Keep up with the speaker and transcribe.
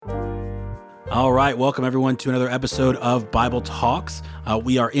All right, welcome everyone to another episode of Bible Talks.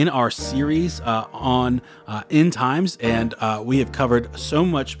 We are in our series on end times, and we have covered so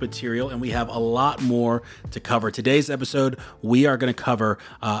much material, and we have a lot more to cover. Today's episode, we are going to cover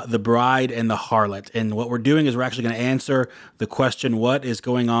the bride and the harlot, and what we're doing is we're actually going to answer the question, what is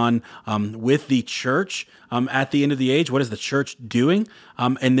going on with the church at the end of the age? What is the church doing?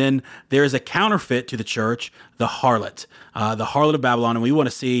 And then there is a counterfeit to the church, the harlot of Babylon, and we want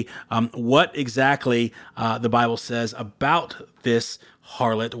to see what exactly the Bible says about this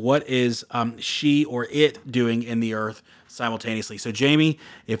harlot. What is she or it doing in the earth simultaneously? So, Jamie,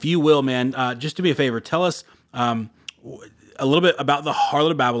 if you will, man, just do me a favor, tell us a little bit about the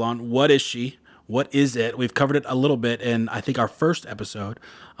harlot of Babylon. What is she? What is it? We've covered it a little bit in, I think, our first episode.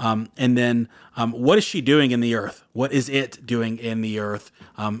 And then what is she doing in the earth? What is it doing in the earth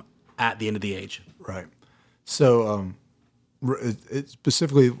at the end of the age? Right. So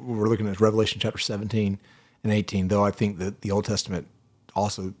specifically, we're looking at Revelation chapter 17 and 18, though I think that the Old Testament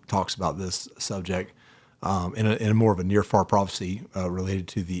also talks about this subject in a more of a near-far prophecy related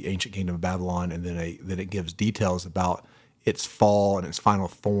to the ancient kingdom of Babylon, and then it gives details about its fall and its final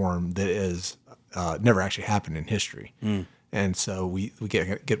form that is never actually happened in history. And so we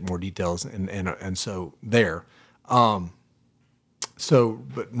get more details, and so there. But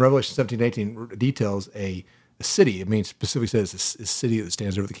in Revelation 17, 18 details a city. I mean, specifically says a city that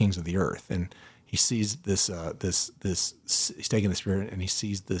stands over the kings of the earth, and he sees this. He's taking the spirit, and he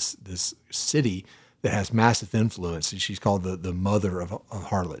sees this city that has massive influence. And she's called the mother of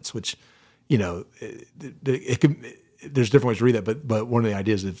harlots, which, you know, it can. There's different ways to read that, but one of the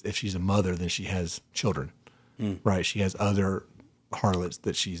ideas is if she's a mother, then she has children, right? She has other harlots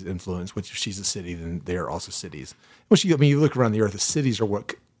that she's influenced. Which if she's a city, then they are also cities. Which you look around the earth, the cities are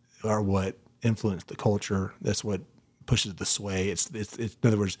what influence the culture. That's what pushes the sway. It's in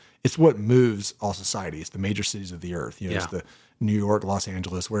other words, it's what moves all society. It's the major cities of the earth. It's the New York, Los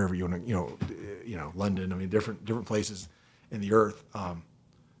Angeles, wherever you want to, London. I mean, different places in the earth.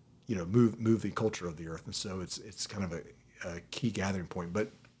 Move the culture of the earth, and so it's kind of a key gathering point.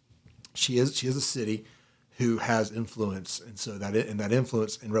 But she is a city who has influence, and so that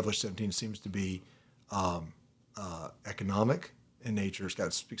influence in Revelation 17 seems to be economic in nature.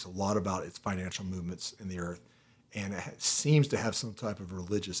 It speaks a lot about its financial movements in the earth, and it seems to have some type of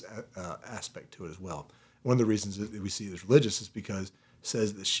religious aspect to it as well. One of the reasons that we see it as religious is because it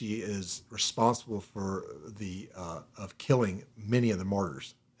says that she is responsible for of killing many of the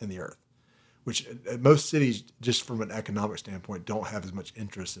martyrs in the earth, which most cities, just from an economic standpoint, don't have as much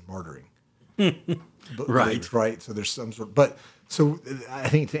interest in martyring. Right. So there's some sort. So I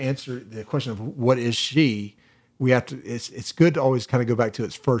think to answer the question of what is she, we have to. It's good to always kind of go back to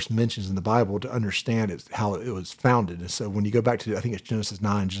its first mentions in the Bible to understand how it was founded. And so when you go back to, I think it's Genesis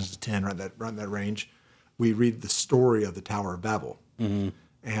 9, Genesis 10, right in that range, we read the story of the Tower of Babel, and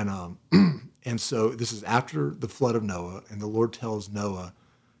so this is after the flood of Noah, and the Lord tells Noah.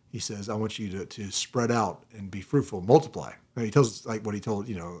 He says, I want you to spread out and be fruitful, multiply. And he tells us like what he told,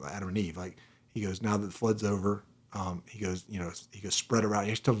 Adam and Eve. Like he goes, now that the flood's over, he goes, spread around.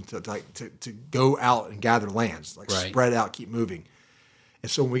 He tells them to go out and gather lands, spread out, keep moving. And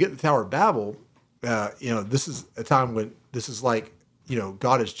so when we get to the Tower of Babel, this is a time when this is like,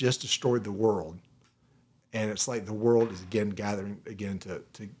 God has just destroyed the world. And it's like the world is again gathering again to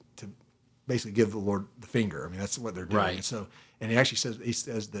basically give the Lord the finger. I mean, that's what they're doing. Right. And so, and he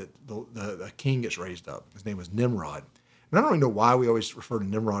says that the king gets raised up. His name was Nimrod. And I don't even know why we always refer to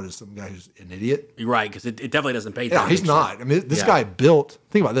Nimrod as some guy who's an idiot. You're right, because it definitely doesn't pay attention. Yeah, he's not. I mean, this guy think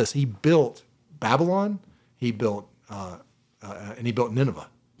about this. He built Babylon. He built, and he built Nineveh.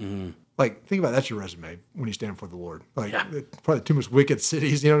 Mm-hmm. Like, think about that's your resume when you stand before the Lord. Like, probably the two most wicked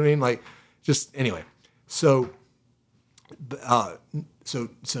cities, you know what I mean? Like, just, anyway. So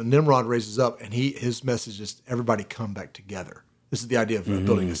Nimrod raises up, and his message is everybody come back together. This is the idea of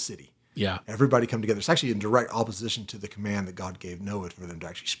building a city. Yeah, everybody come together. It's actually in direct opposition to the command that God gave Noah for them to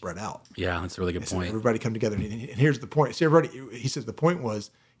actually spread out. Yeah, that's a really good point. Everybody come together, and here's the point. See, he says the point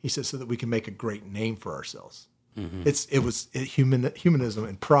was, so that we can make a great name for ourselves. Mm-hmm. It was humanism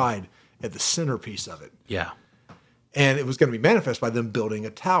and pride at the centerpiece of it. Yeah, and it was going to be manifest by them building a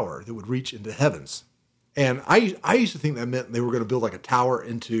tower that would reach into heavens. And I used to think that meant they were going to build like a tower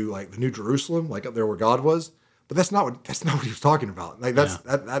into like the New Jerusalem, like up there where God was. But that's not what he was talking about. Like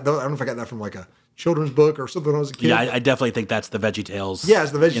I don't know if I got that from like a children's book or something when I was a kid. Yeah, I definitely think that's the VeggieTales. Yeah,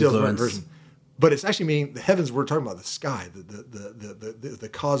 it's the VeggieTales version. But it's actually meaning the heavens. We're talking about the sky, the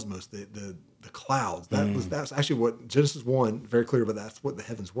cosmos, the clouds. That's actually what Genesis 1 very clear. But that's what the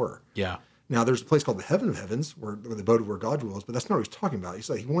heavens were. Yeah. Now, there's a place called the Heaven of Heavens, where the abode of where God dwells, but that's not what he's talking about. He's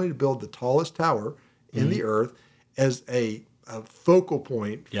like, he wanted to build the tallest tower in the earth as a focal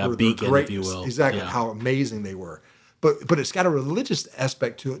point for beacon, their greatness. if you will. Exactly, how amazing they were. But it's got a religious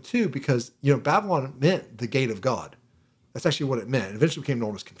aspect to it, too, because, Babylon meant the gate of God. That's actually what it meant. It eventually became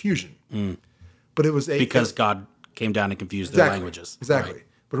known as confusion. But it was because God came down and confused their languages. Exactly. Right.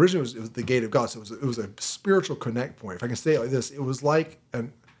 But originally it was the gate of God. So it was a spiritual connect point. If I can say it like this, it was like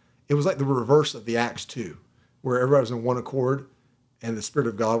the reverse of the Acts 2, where everybody was in one accord and the Spirit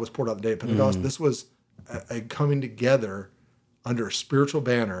of God was poured out the day of Pentecost. This was a coming together under a spiritual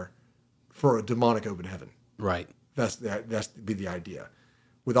banner for a demonic open heaven. Right. That's be the idea.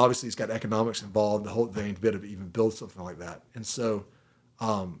 With obviously it's got economics involved, the whole thing to be able to even build something like that. And so,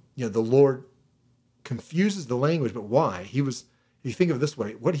 the Lord confuses the language, but why? If you think of it this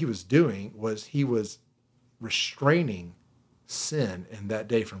way, what he was doing was he was restraining sin in that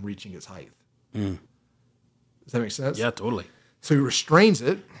day from reaching its height. Does that make sense? Yeah, totally. So he restrains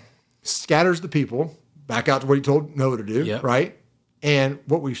it, scatters the people back out to what he told Noah to do, right? And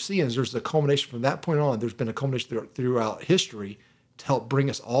what we see is there's a culmination from that point on. There's been a culmination throughout history to help bring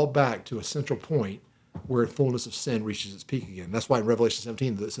us all back to a central point where fullness of sin reaches its peak again. That's why in Revelation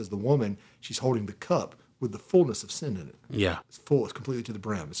 17 it says the woman, she's holding the cup with the fullness of sin in it. Yeah. It's full. It's completely to the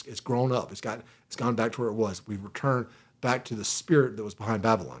brim. It's grown up. It's gone back to where it was. We've returned back to the spirit that was behind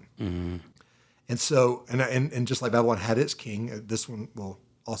Babylon. And so, and just like Babylon had its king, this one will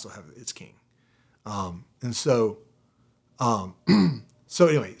also have its king. So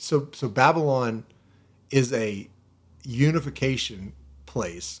Babylon is a unification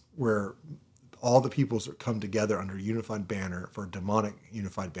place where all the peoples come together under a unified banner for a demonic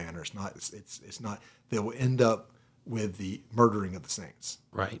unified banner. It's not. They will end up with the murdering of the saints.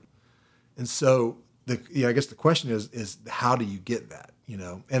 Right. And so I guess the question is how do you get that?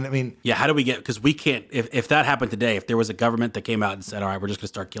 And I mean, how do we get? Because we can't. If that happened today, if there was a government that came out and said, "All right, we're just going to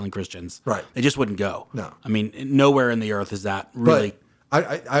start killing Christians," right? They just wouldn't go. No. I mean, nowhere in the earth is that really.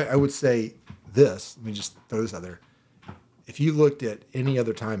 But I would say this. Let me just throw this out there. If you looked at any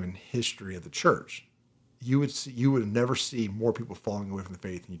other time in history of the church, you would never see more people falling away from the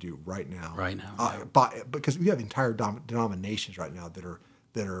faith than you do right now. Right now, because we have entire denominations right now that are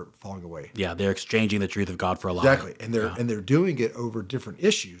falling away. Yeah, they're exchanging the truth of God for a lie. Exactly, and they're doing it over different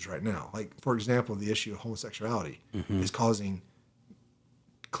issues right now. Like, for example, the issue of homosexuality is causing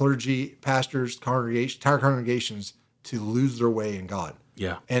clergy, pastors, entire congregations to lose their way in God.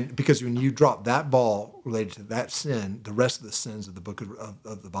 Yeah, and because when you drop that ball related to that sin, the rest of the sins of the book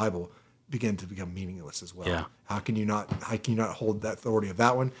of the Bible begin to become meaningless as well. Yeah. How can you not hold that authority of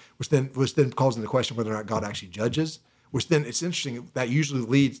that one, which then calls into question whether or not God actually judges? Which then it's interesting that usually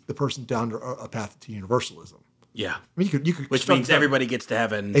leads the person down a path to universalism. Yeah, I mean, you could which means everybody gets to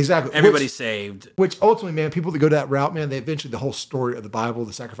heaven. Exactly, everybody's saved. Which ultimately, man, people that go that route, man, they eventually the whole story of the Bible,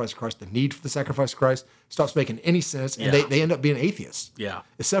 the sacrifice of Christ, the need for the sacrifice of Christ, stops making any sense, and they end up being atheists. Yeah,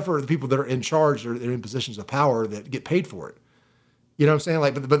 except for the people that are in charge, or they're in positions of power that get paid for it. You know what I'm saying?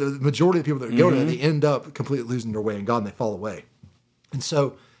 Like, but the majority of the people that go to it, they end up completely losing their way in God, and they fall away. And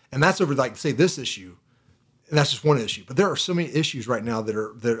that's over, like, say, this issue. And that's just one issue, but there are so many issues right now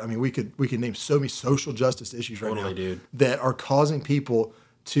that I mean, we could name so many social justice issues right now that are causing people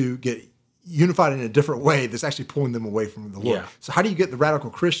to get unified in a different way that's actually pulling them away from the Lord. Yeah. So how do you get the radical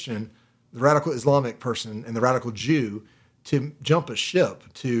Christian, the radical Islamic person, and the radical Jew to jump a ship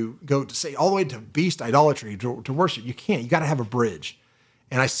to go to say all the way to beast idolatry to worship? You can't. You got to have a bridge,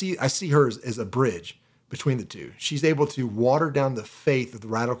 and I see her as a bridge between the two. She's able to water down the faith of the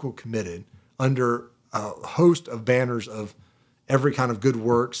radical committed under a host of banners of every kind of good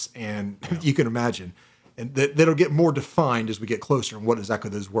works, and you can imagine. And that'll get more defined as we get closer and what exactly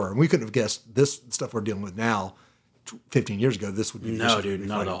those were. And we couldn't have guessed this stuff we're dealing with now 15 years ago. This would be no, dude,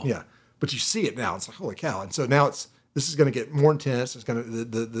 not at all. Yeah, but you see it now. It's like, holy cow! And so now this is going to get more intense. It's going to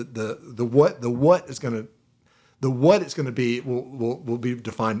the what it's going to be will be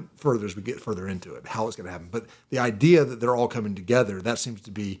defined further as we get further into it. How it's going to happen, but the idea that they're all coming together, that seems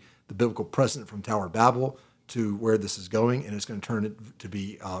to be the biblical precedent from Tower of Babel to where this is going, and it's going to turn it to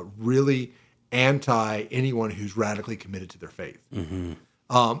be really anti anyone who's radically committed to their faith.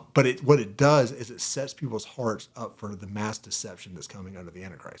 But what it does is it sets people's hearts up for the mass deception that's coming under the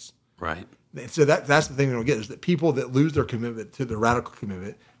Antichrist. Right. And so that's the thing we don't get, is that people that lose their commitment to the radical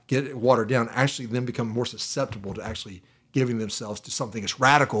commitment, get it watered down, actually then become more susceptible to actually giving themselves to something as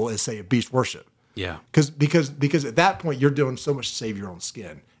radical as, say, a beast worship. Yeah. Because at that point you're doing so much to save your own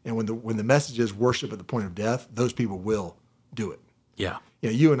skin. And when the message is worship at the point of death, those people will do it. Yeah.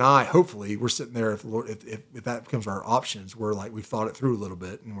 You and I, hopefully, we're sitting there, if that becomes our options, we're like, we've thought it through a little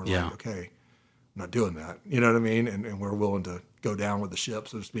bit, and we're like, okay, not doing that. You know what I mean? And we're willing to go down with the ship,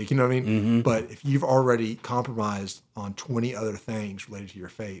 so to speak. You know what I mean? But if you've already compromised on 20 other things related to your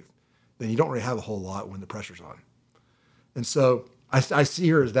faith, then you don't really have a whole lot when the pressure's on. And so I see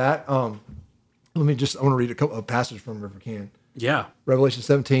her as that. I want to read a passage from her if I can. Yeah. Revelation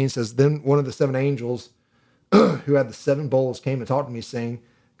 17 says, Then one of the 7 angels who had the 7 bowls came and talked to me, saying,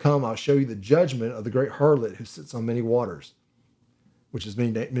 Come, I'll show you the judgment of the great harlot who sits on many waters, which is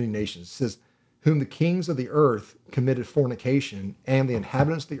many nations. It says, Whom the kings of the earth committed fornication, and the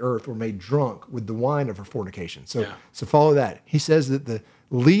inhabitants of the earth were made drunk with the wine of her fornication. So follow that. He says that the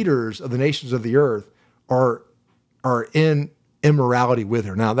leaders of the nations of the earth are in immorality with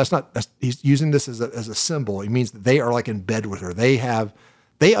her. Now, he's using this as a symbol. He means that they are like in bed with her.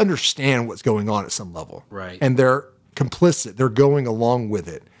 They understand what's going on at some level. Right. And they're complicit. They're going along with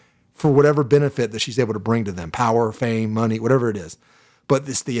it for whatever benefit that she's able to bring to them, power, fame, money, whatever it is. But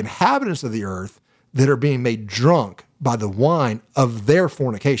it's the inhabitants of the earth that are being made drunk by the wine of their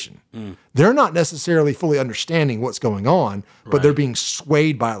fornication. They're not necessarily fully understanding what's going on, but they're being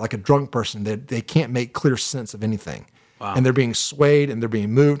swayed by it like a drunk person. They can't make clear sense of anything. Wow. And they're being swayed and they're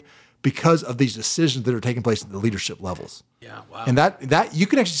being moved because of these decisions that are taking place at the leadership levels. Yeah, wow. And that you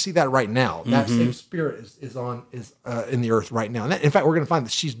can actually see that right now. That same spirit is in the earth right now. And in fact, we're going to find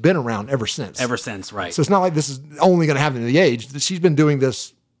that she's been around ever since. Ever since, right. So it's not like this is only going to happen in the age. She's been doing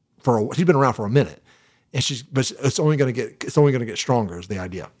this she's been around for a minute. And but it's only going to get stronger is the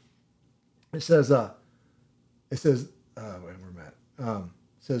idea. It says, where am I at? It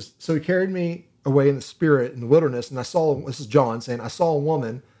says, So he carried me away in the spirit in the wilderness, and I saw, this is John saying, I saw a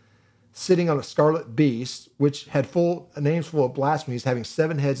woman sitting on a scarlet beast, which had names full of blasphemies, having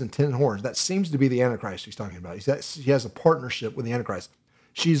 7 heads and 10 horns. That seems to be the Antichrist he's talking about. She has a partnership with the Antichrist.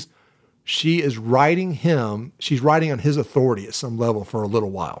 She is riding him. She's riding on his authority at some level for a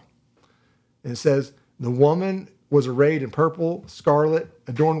little while. And it says, the woman was arrayed in purple, scarlet,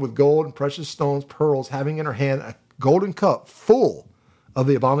 adorned with gold and precious stones, pearls, having in her hand a golden cup full of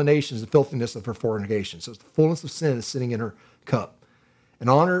the abominations and filthiness of her fornication. So the fullness of sin is sitting in her cup. And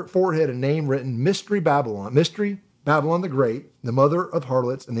on her forehead a name written, Mystery Babylon the Great, the mother of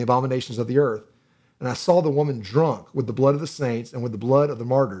harlots and the abominations of the earth. And I saw the woman drunk with the blood of the saints and with the blood of the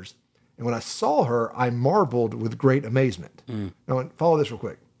martyrs. And when I saw her, I marveled with great amazement. Now, follow this real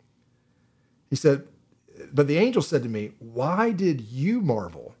quick. He said, But the angel said to me, Why did you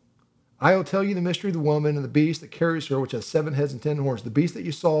marvel? I will tell you the mystery of the woman and the beast that carries her, which has 7 heads and 10 horns. The beast that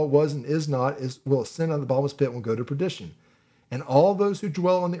you saw was and is not, will ascend out of the bottomless pit and will go to perdition. And all those who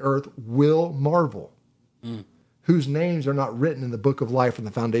dwell on the earth will marvel, whose names are not written in the book of life from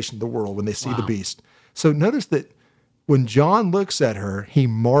the foundation of the world when they see the beast. So notice that when John looks at her, he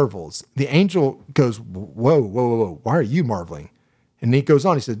marvels. The angel goes, whoa, why are you marveling? And he goes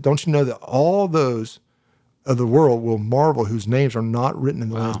on, he said, don't you know that all those of the world will marvel whose names are not written in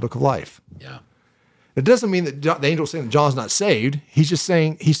the Lamb's book of life? Yeah. It doesn't mean that the angel's saying that John's not saved. He's just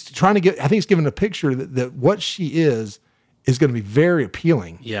saying, he's trying to I think he's giving a picture that what she is going to be very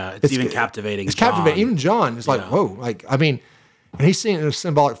appealing. Yeah, it's even captivating. It's captivating. Even John is like, whoa, and he's seeing it in a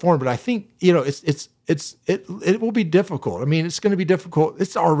symbolic form, but I think, it will be difficult. I mean, it's going to be difficult.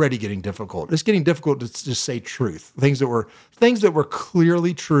 It's already getting difficult. It's getting difficult to just say truth. Things that were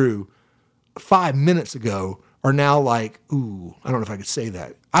clearly true 5 minutes ago are now like, ooh, I don't know if I could say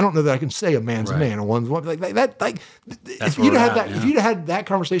that. I don't know that I can say a man's a man or one's woman. Like that. If you'd had that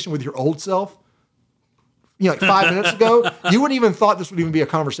conversation with your old self, like 5 minutes ago, you wouldn't even thought this would even be a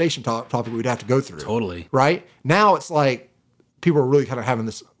conversation topic we'd have to go through. Totally. Right? Now it's like people are really kind of having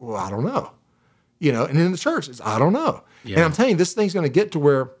this, well, I don't know. And in the church, it's, I don't know. Yeah. And I'm telling you, this thing's going to get to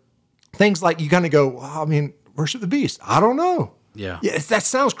where things like you kind of go, well, worship the beast. I don't know. Yeah. That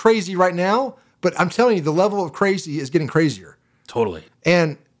sounds crazy right now, but I'm telling you, the level of crazy is getting crazier. Totally.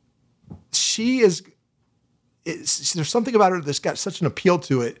 And there's something about her that's got such an appeal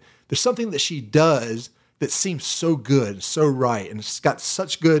to it. There's something that she does that seems so good, so right, and it's got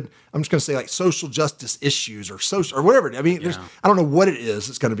such good, I'm just going to say like social justice issues or whatever. I mean, I don't know what it is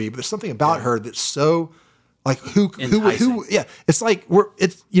it's going to be, but there's something about her that's so like who, it's like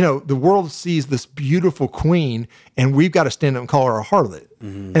the world sees this beautiful queen and we've got to stand up and call her a harlot.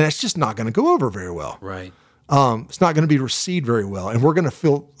 And it's just not going to go over very well. Right. It's not going to be received very well. And we're going to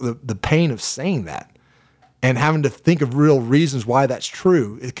feel the pain of saying that and having to think of real reasons why that's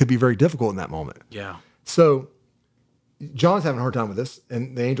true. It could be very difficult in that moment. Yeah. So John's having a hard time with this,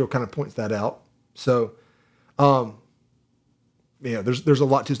 and the angel kind of points that out. So, there's a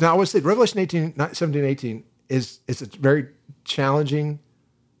lot to this. Now, I would say Revelation 17, 18 it's a very challenging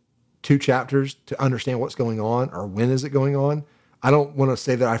 2 chapters to understand what's going on or when is it going on. I don't want to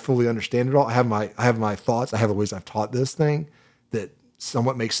say that I fully understand it all. I have my thoughts. I have the ways I've taught this thing that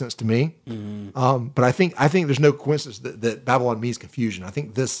somewhat makes sense to me. But I think there's no coincidence that Babylon means confusion. I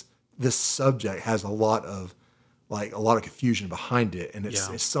think this subject has a lot of confusion behind it, and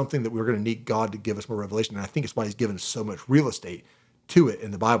it's something that we're going to need God to give us more revelation. And I think it's why He's given us so much real estate to it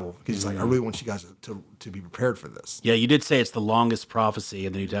in the Bible, because He's like, I really want you guys to be prepared for this. Yeah, you did say it's the longest prophecy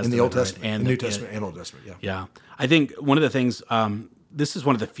in the New Testament. In the Old Testament, right? And the New Testament and Old Testament, yeah. Yeah. I think one of the things, this is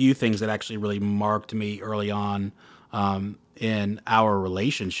one of the few things that actually really marked me early on in our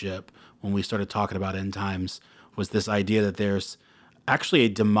relationship when we started talking about end times, was this idea that there's actually a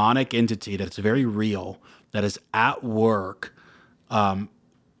demonic entity that's very real, that is at work,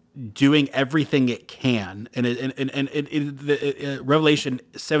 doing everything it can. And Revelation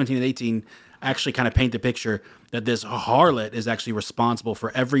 17 and 18 actually kind of paint the picture that this harlot is actually responsible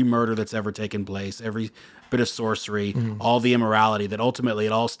for every murder that's ever taken place, every bit of sorcery, all the immorality, that ultimately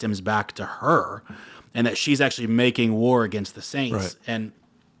it all stems back to her, and that she's actually making war against the saints. Right. And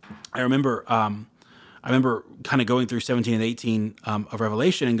I remember kind of going through 17 and 18 of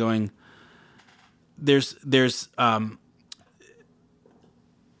Revelation and going, there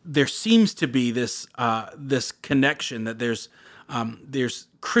seems to be this connection that there's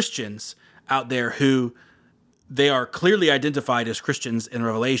Christians out there who they are clearly identified as Christians in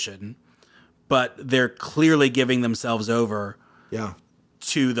Revelation, but they're clearly giving themselves over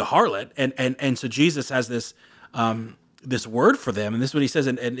to the harlot, and so Jesus has this word for them, and this is what He says,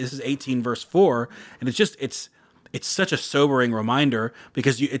 and this is 18 verse 4, and it's such a sobering reminder,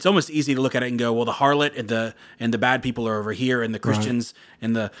 because it's almost easy to look at it and go, well, the harlot and the bad people are over here, and the Christians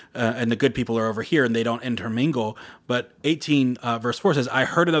and the good people are over here, and they don't intermingle. But 18 verse 4 says, I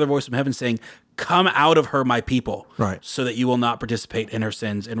heard another voice from heaven saying, come out of her, my people, so that you will not participate in her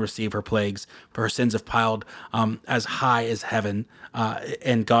sins and receive her plagues, for her sins have piled as high as heaven,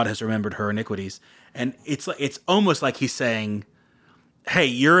 and God has remembered her iniquities. And it's almost like He's saying, hey,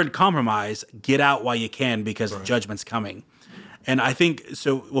 you're in compromise, get out while you can, because judgment's coming. And I think,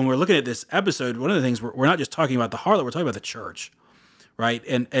 so when we're looking at this episode, one of the things, we're not just talking about the harlot, we're talking about the church, right?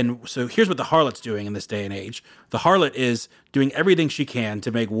 And so here's what the harlot's doing in this day and age. The harlot is doing everything she can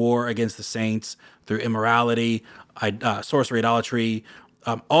to make war against the saints through immorality, sorcery, idolatry,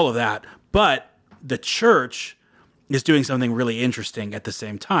 all of that. But the church is doing something really interesting at the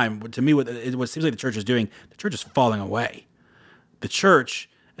same time. To me, what seems like the church is doing, the church is falling away. The church,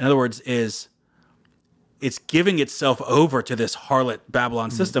 in other words, it's giving itself over to this harlot Babylon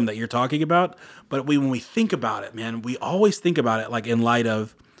system that you're talking about. But when we think about it, man, we always think about it like in light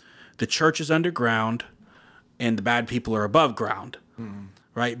of the church is underground and the bad people are above ground,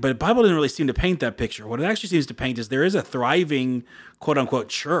 right? But the Bible doesn't really seem to paint that picture. What it actually seems to paint is there is a thriving, quote unquote,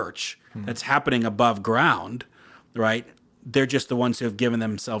 church that's happening above ground, right? They're just the ones who have given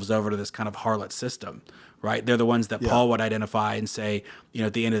themselves over to this kind of harlot system, right? They're the ones that Paul would identify and say,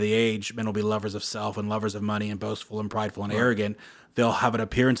 at the end of the age, men will be lovers of self and lovers of money and boastful and prideful and arrogant. They'll have an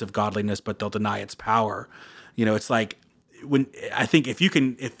appearance of godliness, but they'll deny its power. It's like,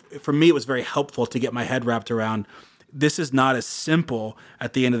 if for me, it was very helpful to get my head wrapped around, this is not as simple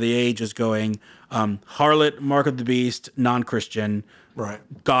at the end of the age as going, harlot, mark of the beast, non-Christian,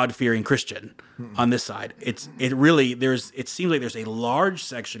 God-fearing Christian on this side. It seems like there's a large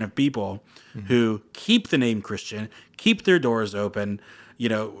section of people who keep the name Christian, keep their doors open,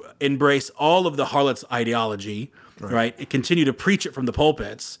 embrace all of the harlot's ideology, right? Continue to preach it from the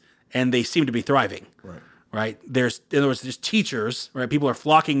pulpits, and they seem to be thriving. Right. In other words, there's teachers, right? People are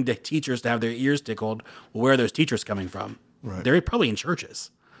flocking to teachers to have their ears tickled. Well, where are those teachers coming from? They're probably in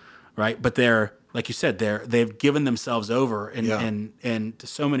churches, right? But they're, like you said, they've given themselves over and to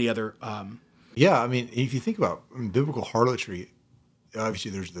so many other. I mean, if you think about biblical harlotry,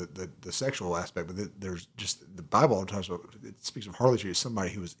 obviously there's the sexual aspect, but there's just the Bible all the time. It speaks of harlotry as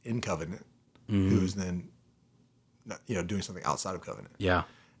somebody who is in covenant, who is then, doing something outside of covenant. Yeah,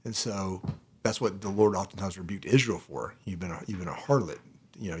 and so that's what the Lord oftentimes rebuked Israel for. You've been a harlot.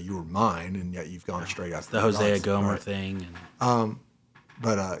 You were mine, and yet you've gone astray after the Hosea Gomer thing. And...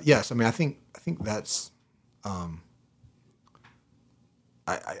 yes, I mean, I think that's, I'm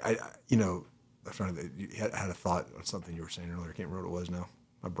trying to. You had a thought on something you were saying earlier. I can't remember what it was now.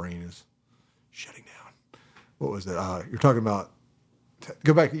 My brain is shutting down. What was it? You're talking about.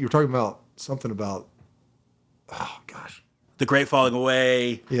 Go back. You were talking about something about. Oh gosh. The great falling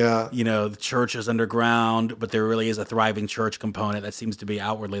away. Yeah. The church is underground, but there really is a thriving church component that seems to be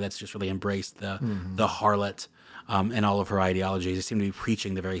outwardly, that's just really embraced the harlot and all of her ideologies. They seem to be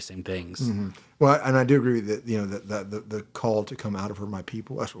preaching the very same things. Well, and I do agree that, that the call to come out of her, my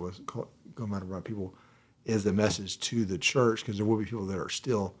people, that's what it was, come out of my people, is a message to the church, because there will be people that are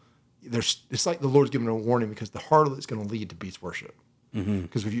still there's. It's like the Lord's giving a warning, because the harlot is going to lead to beast worship.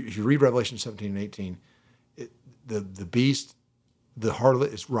 Because if you read Revelation 17 and 18, the beast, the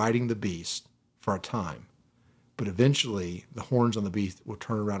harlot is riding the beast for a time, but eventually the horns on the beast will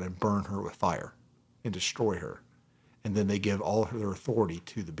turn around and burn her with fire and destroy her, and then they give all of their authority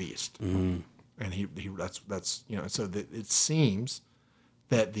to the beast. And that's so that it seems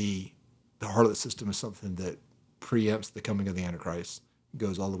that the harlot system is something that preempts the coming of the Antichrist,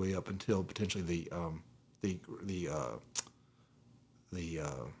 goes all the way up until potentially the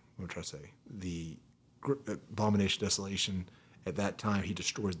what try to say, the abomination, desolation. At that time, he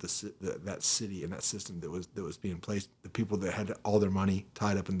destroys that city and that system that was being placed. The people that had all their money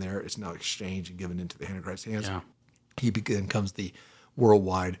tied up in there, it's now exchanged and given into the Antichrist's hands. Yeah. He becomes the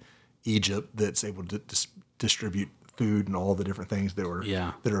worldwide Egypt that's able to distribute food and all the different things that are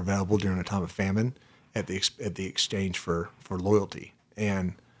available during a time of famine at the exchange for loyalty.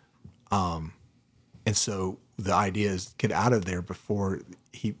 And so the idea is get out of there before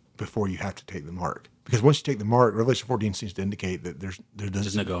you have to take the mark. Because once you take the mark, Revelation 14 seems to indicate that there's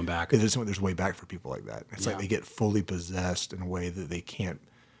no going back. There's a way back for people like that. It's like they get fully possessed in a way that they can't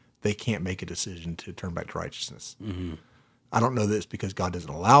make a decision to turn back to righteousness. I don't know that it's because God doesn't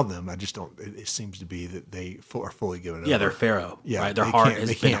allow them. I just don't. It seems to be that they are fully given over. Yeah, they're Pharaoh. Yeah, right? Their heart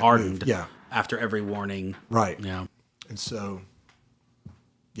has been hardened. Yeah. After every warning. Right. Yeah. And so,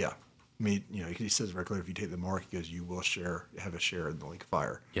 yeah. I mean, he says very clearly, if you take the mark, he goes, you will have a share in the lake of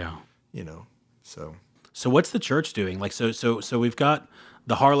fire. Yeah. So what's the church doing? Like, so we've got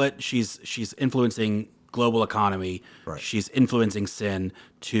the harlot. She's influencing global economy. Right. She's influencing sin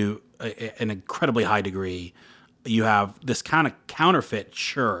to an incredibly high degree. You have this kind of counterfeit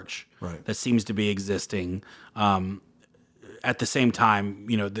church that seems to be existing. At the same time,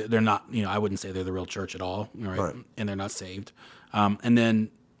 they're not. I wouldn't say they're the real church at all, right? And they're not saved. And then,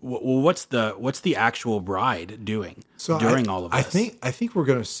 what's the actual bride doing during all of this? I think we're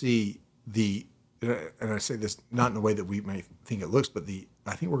going to see and I say this not in the way that we may think it looks, but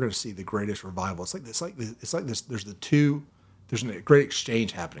I think we're going to see the greatest revival. It's like this. There's a great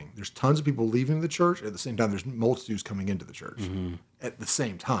exchange happening. There's tons of people leaving the church. At the same time, there's multitudes coming into the church at the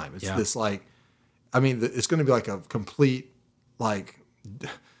same time. It's this it's going to be like a complete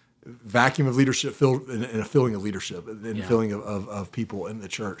vacuum of leadership filled and a filling of leadership and filling of people in the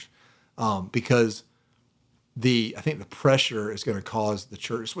church. Because I think the pressure is going to cause the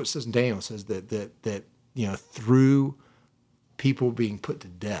church. It's what it says in Daniel. It says that through people being put to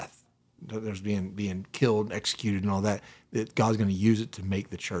death, there's being killed and executed and all that God's going to use it to make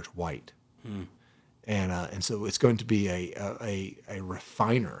the church white. And so it's going to be a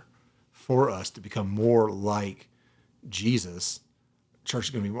refiner for us to become more like Jesus. Church is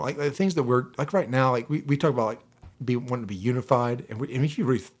going to be more like the things that we're like right now. Like we talk about wanting to be unified, and if you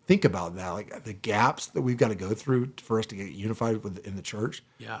really think about that, like the gaps that we've got to go through for us to get unified in the church,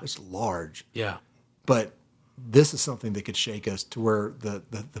 it's large. Yeah, but this is something that could shake us to where the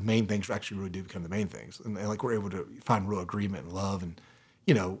main things actually really do become the main things, and like we're able to find real agreement and love, and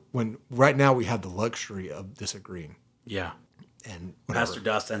when right now we have the luxury of disagreeing. Yeah, and Pastor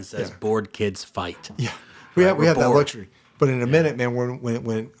Dustin says bored kids fight. Yeah, we have that luxury. But in a minute, man,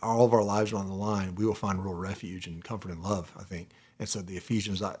 when all of our lives are on the line, we will find real refuge and comfort and love, I think. And so the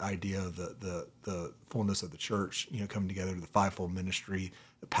Ephesians idea of the fullness of the church, coming together, the fivefold ministry,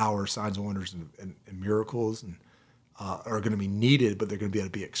 the power, signs, wonders, and miracles, and are going to be needed, but they're going to be able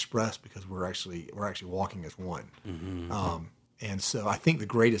to be expressed because we're actually walking as one. And so I think the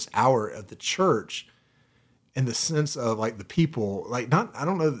greatest hour of the church, in the sense of like the people, I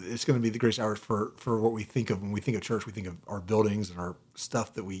don't know that it's going to be the greatest hour for what we think of when we think of church. We think of our buildings and our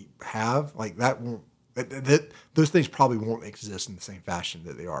stuff that we have. Like that won't, those things probably won't exist in the same fashion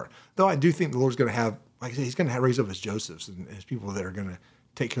that they are. Though I do think the Lord's going to have, like I say, He's going to raise up His Josephs and His people that are going to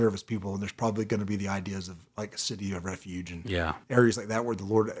take care of His people. And there's probably going to be the ideas of like a city of refuge and areas like that where the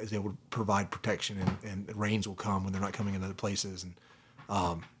Lord is able to provide protection and rains will come when they're not coming in other places.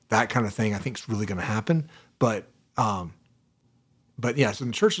 And that kind of thing I think is really going to happen. But yeah, so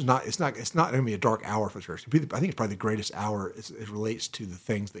the church is not. It's not going to be a dark hour for the church. I think it's probably the greatest hour. It relates to the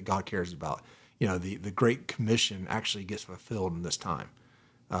things that God cares about. The Great Commission actually gets fulfilled in this time.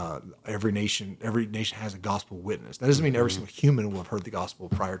 Every nation has a gospel witness. That doesn't mean every single human will have heard the gospel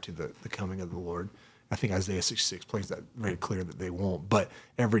prior to the coming of the Lord. I think Isaiah 66 plays that very clear that they won't. But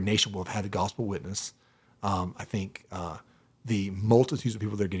every nation will have had a gospel witness. I think the multitudes of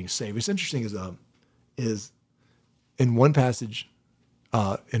people that are getting saved. What's interesting is in one passage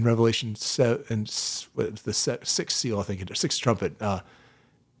in Revelation 7, and the sixth seal, I think, sixth trumpet,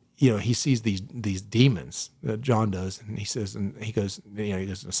 he sees these demons that John does, and he goes,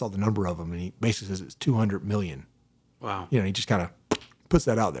 I saw the number of them, and he basically says it's 200 million. Wow. He just kind of puts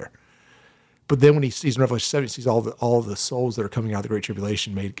that out there. But then when he sees in Revelation 7, he sees all the souls that are coming out of the Great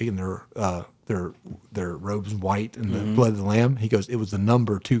Tribulation, made getting their robes white and the blood of the Lamb. He goes, it was the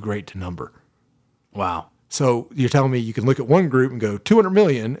number too great to number. Wow. So you're telling me you can look at one group and go 200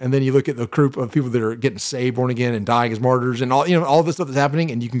 million, and then you look at the group of people that are getting saved, born again, and dying as martyrs, and all this stuff that's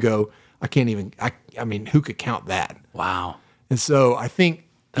happening, and you can go, I mean, who could count that? Wow. And so I think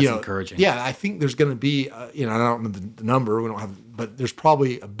that's encouraging. Yeah, I think there's going to be, I don't know the number, we don't have, but there's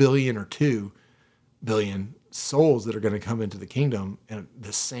probably 1 billion or 2 billion souls that are going to come into the kingdom at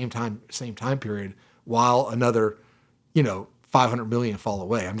the same time period, while another, 500 million fall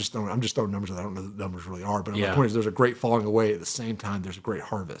away. I'm just throwing numbers that I don't know what the numbers really are, but the point is there's a great falling away at the same time. There's a great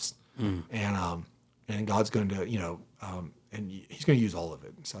harvest, and God's going to, and He's going to use all of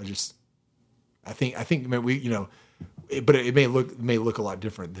it. So I think but it may look a lot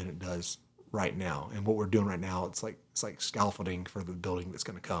different than it does right now. And what we're doing right now, it's like scaffolding for the building that's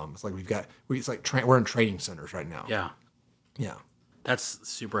going to come. It's like we're in training centers right now. Yeah. That's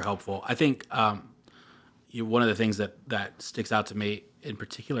super helpful. I think one of the things that sticks out to me in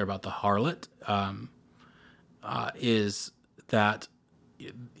particular about the harlot is that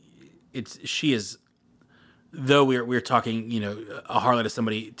she is, though we're talking, a harlot is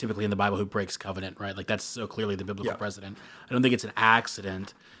somebody typically in the Bible who breaks covenant, right? Like that's so clearly the biblical precedent. I don't think it's an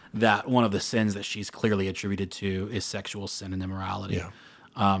accident that one of the sins that she's clearly attributed to is sexual sin and immorality,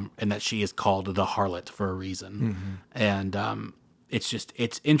 and that she is called the harlot for a reason. And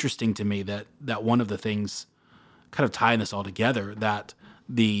it's interesting to me that one of the things, kind of tying this all together, that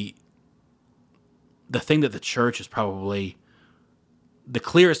the thing that the church is probably the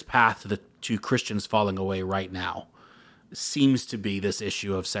clearest path to Christians falling away right now seems to be this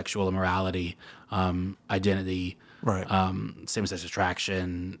issue of sexual immorality, identity, right? Same-sex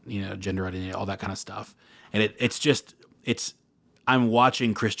attraction, gender identity, all that kind of stuff. And I'm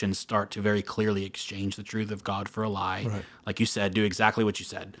watching Christians start to very clearly exchange the truth of God for a lie. Right. Like you said, do exactly what you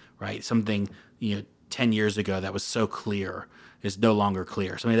said, right? Something 10 years ago that was so clear is no longer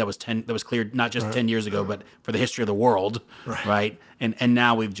clear. Something that was clear not just 10 years ago, but for the history of the world, right? And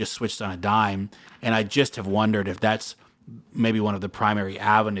now we've just switched on a dime. And I just have wondered if that's maybe one of the primary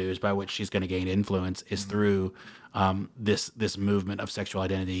avenues by which she's going to gain influence is through this movement of sexual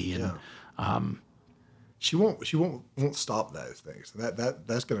identity. And she won't stop those things.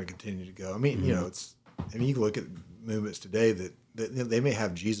 That's going to continue to go. I mean, you can look at movements today that they may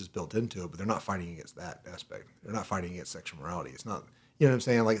have Jesus built into it, but they're not fighting against that aspect. They're not fighting against sexual morality. It's not, you know what I'm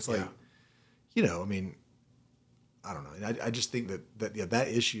saying? Like, it's like, I mean, I don't know. I just think that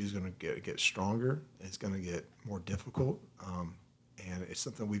issue is going to get stronger. It's going to get more difficult. And it's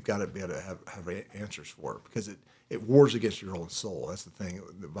something we've got to be able to have answers for, because it wars against your own soul. That's the thing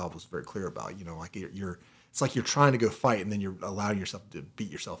the Bible's very clear about. Like it's like you're trying to go fight and then you're allowing yourself to beat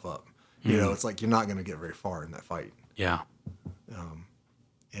yourself up. It's like you're not going to get very far in that fight. Yeah.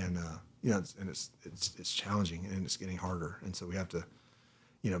 It's challenging and it's getting harder, and so we have to,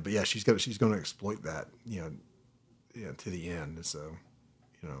 But yeah, she's going to exploit that, to the end. And so,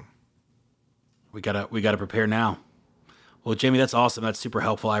 we gotta prepare now. Well, Jamie, that's awesome. That's super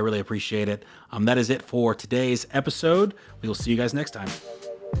helpful. I really appreciate it. That is it for today's episode. We will see you guys next time.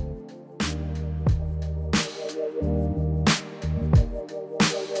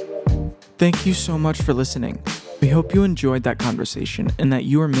 Thank you so much for listening. We hope you enjoyed that conversation and that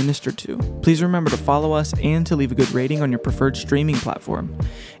you were ministered to. Please remember to follow us and to leave a good rating on your preferred streaming platform.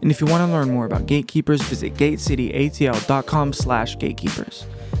 And if you want to learn more about Gatekeepers, visit gatecityatl.com/gatekeepers.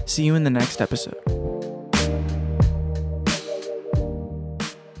 See you in the next episode.